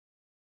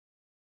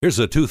Here's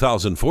a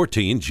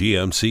 2014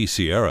 GMC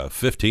Sierra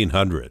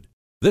 1500.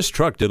 This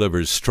truck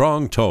delivers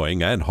strong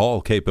towing and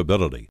haul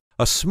capability,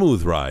 a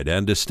smooth ride,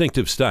 and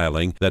distinctive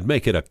styling that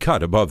make it a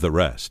cut above the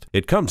rest.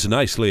 It comes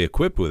nicely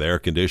equipped with air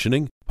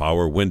conditioning,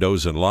 power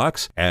windows and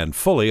locks, and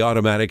fully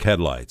automatic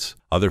headlights.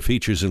 Other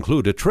features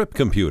include a trip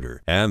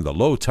computer and the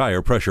low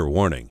tire pressure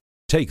warning.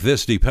 Take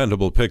this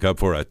dependable pickup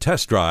for a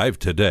test drive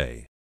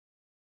today.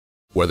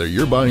 Whether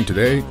you're buying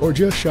today or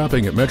just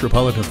shopping at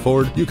Metropolitan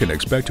Ford, you can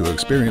expect to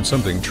experience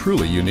something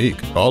truly unique.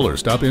 Call or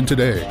stop in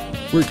today.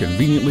 We're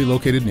conveniently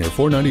located near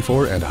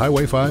 494 and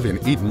Highway 5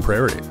 in Eden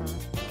Prairie.